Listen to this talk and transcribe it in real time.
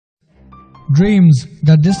Dreams,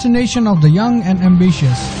 the destination of the young and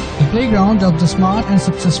ambitious, the playground of the smart and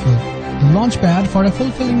successful, the launchpad for a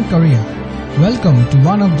fulfilling career. Welcome to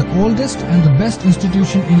one of the oldest and the best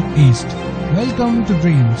institution in East. Welcome to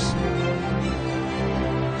Dreams.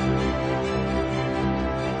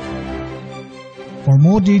 For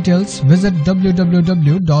more details, visit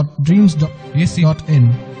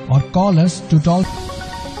www.dreams.ac.in or call us to talk.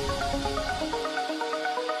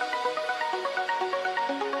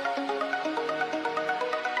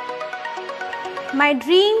 My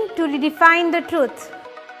dream to redefine the truth.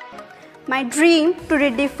 My dream to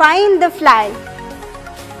redefine the fly.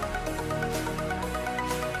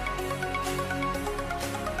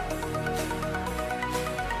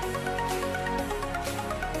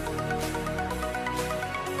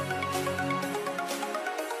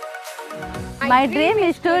 My dream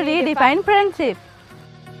is to redefine friendship.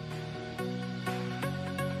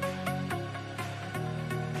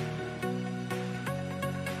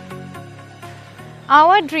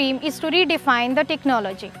 Our dream is to redefine the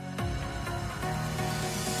technology.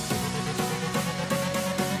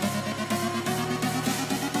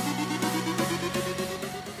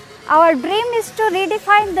 Our dream is to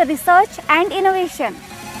redefine the research and innovation.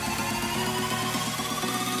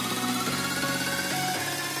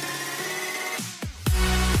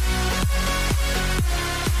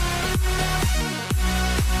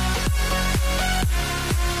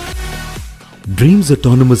 Dreams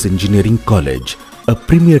Autonomous Engineering College, a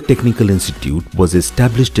premier technical institute, was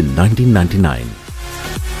established in 1999.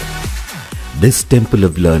 This temple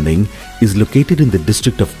of learning is located in the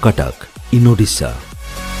district of Cuttack in Odisha.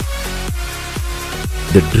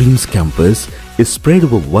 The Dreams campus is spread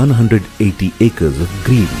over 180 acres of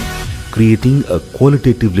green, creating a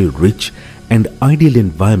qualitatively rich and ideal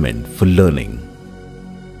environment for learning.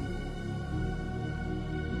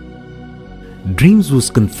 Dreams was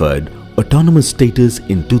conferred autonomous status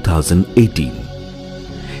in 2018.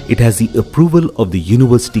 It has the approval of the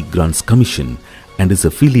University Grants Commission and is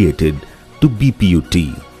affiliated to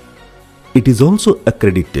BPUT. It is also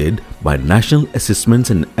accredited by National Assessments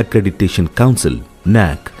and Accreditation Council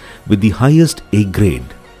 (NAC) with the highest A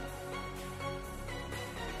grade.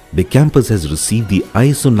 The campus has received the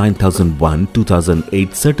ISO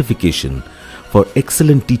 9001-2008 certification for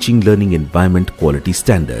excellent teaching learning environment quality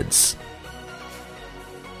standards.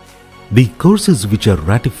 The courses which are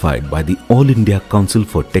ratified by the All India Council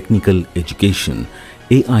for Technical Education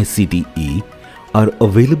 (AICTE) are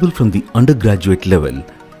available from the undergraduate level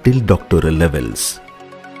till doctoral levels.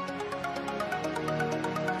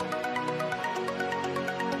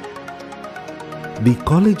 The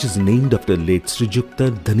college is named after late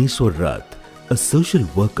Srijukta Dhaneswar Rath, a social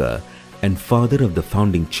worker and father of the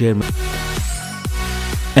founding chairman.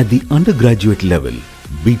 At the undergraduate level,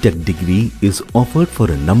 BTech degree is offered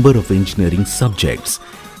for a number of engineering subjects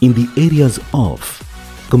in the areas of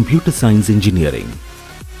computer science engineering,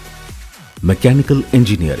 mechanical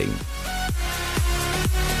engineering,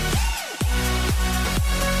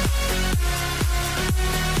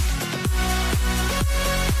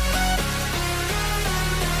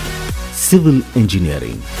 civil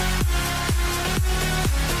engineering,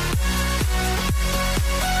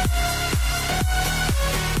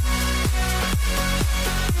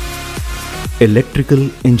 electrical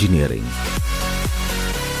engineering,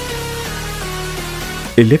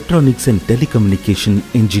 electronics and telecommunication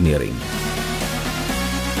engineering,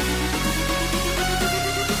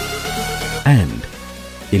 and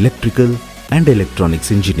electrical and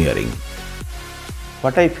electronics engineering.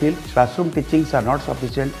 What I feel, classroom teachings are not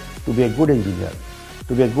sufficient to be a good engineer.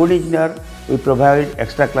 To be a good engineer, we provide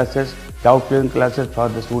extra classes, doubt clearing classes for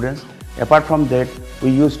the students. Apart from that,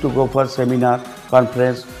 we used to go for seminar,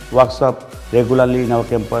 conference, workshop regularly in our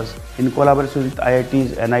campus in collaboration with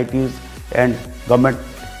IITs, NITs and government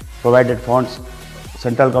provided funds,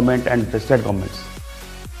 central government and the state governments.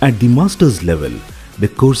 At the master's level, the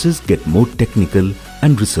courses get more technical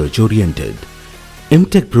and research oriented.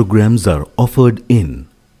 MTech programs are offered in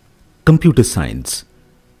computer science,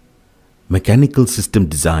 mechanical system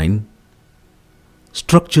design,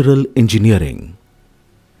 structural engineering,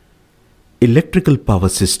 electrical power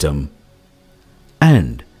system,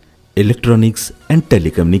 and electronics and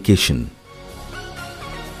telecommunication.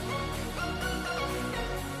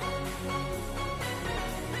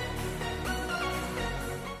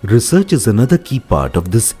 Research is another key part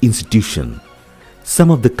of this institution. Some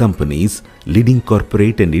of the companies, leading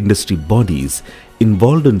corporate and industry bodies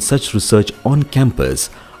involved in such research on campus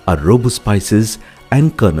are RoboSpices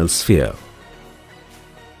and Kernel Sphere.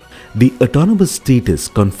 The autonomous status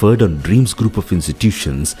conferred on Dreams group of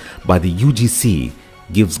institutions by the UGC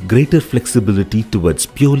gives greater flexibility towards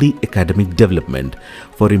purely academic development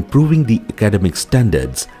for improving the academic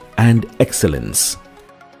standards and excellence.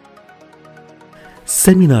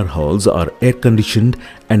 Seminar halls are air-conditioned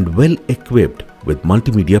and well-equipped with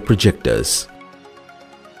multimedia projectors.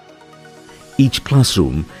 Each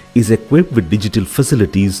classroom is equipped with digital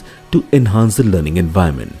facilities to enhance the learning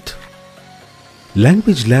environment.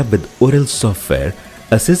 Language lab with oral software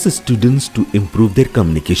assesses students to improve their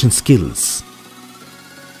communication skills.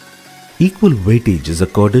 Equal weightage is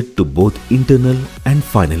accorded to both internal and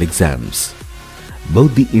final exams.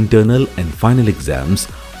 Both the internal and final exams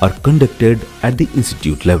are conducted at the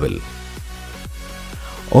institute level.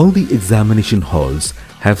 All the examination halls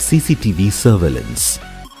have CCTV surveillance.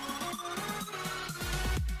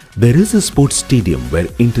 There is a sports stadium where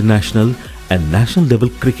international and national level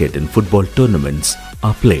cricket and football tournaments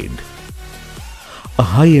are played. A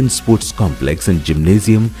high-end sports complex and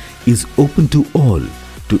gymnasium is open to all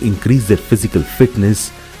to increase their physical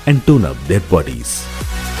fitness and tone up their bodies.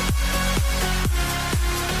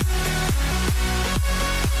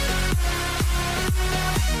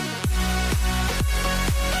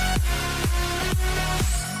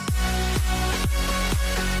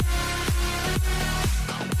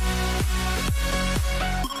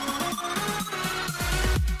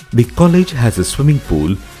 The college has a swimming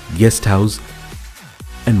pool, guest house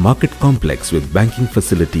and market complex with banking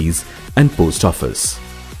facilities and post office.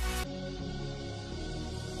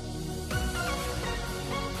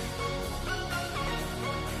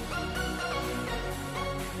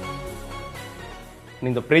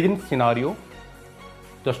 In the present scenario,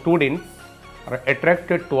 the students are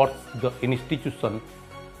attracted towards the institution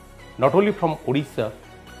not only from Odisha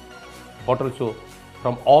but also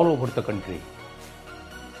from all over the country.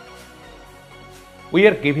 We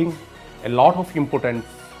are giving a lot of importance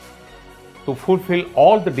to fulfill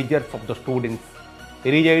all the desires of the students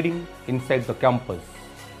residing inside the campus.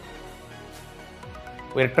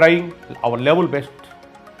 We are trying our level best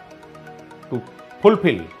to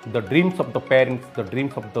fulfill the dreams of the parents, the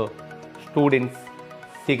dreams of the students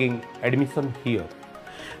seeking admission here.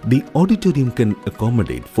 The auditorium can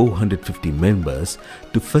accommodate 450 members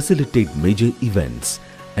to facilitate major events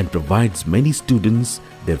and provides many students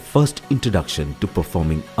their first introduction to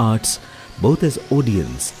performing arts both as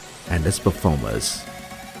audience and as performers.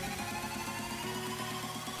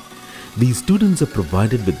 These students are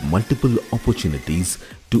provided with multiple opportunities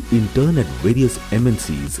to intern at various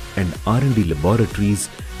MNCs and R&D laboratories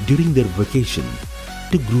during their vacation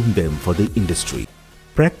to groom them for the industry.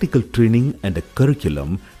 Practical training and a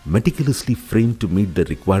curriculum meticulously framed to meet the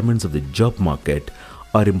requirements of the job market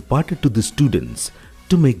are imparted to the students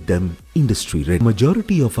to make them industry ready.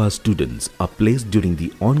 Majority of our students are placed during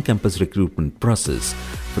the on-campus recruitment process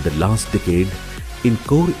for the last decade in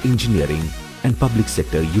core engineering and public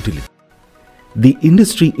sector utility. The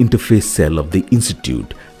industry interface cell of the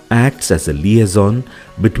institute acts as a liaison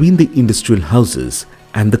between the industrial houses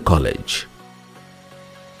and the college.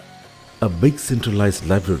 A big centralized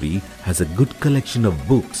library has a good collection of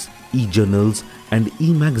books, e-journals and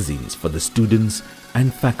e-magazines for the students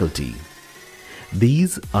and faculty.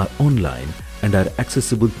 These are online and are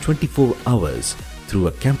accessible 24 hours through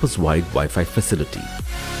a campus-wide Wi-Fi facility.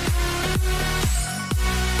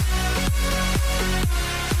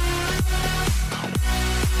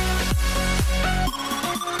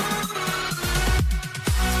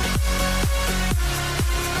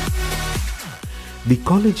 The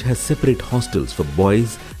college has separate hostels for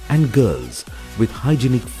boys and girls with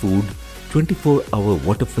hygienic food, 24-hour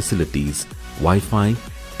water facilities, Wi-Fi,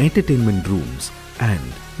 entertainment rooms and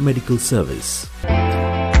medical service.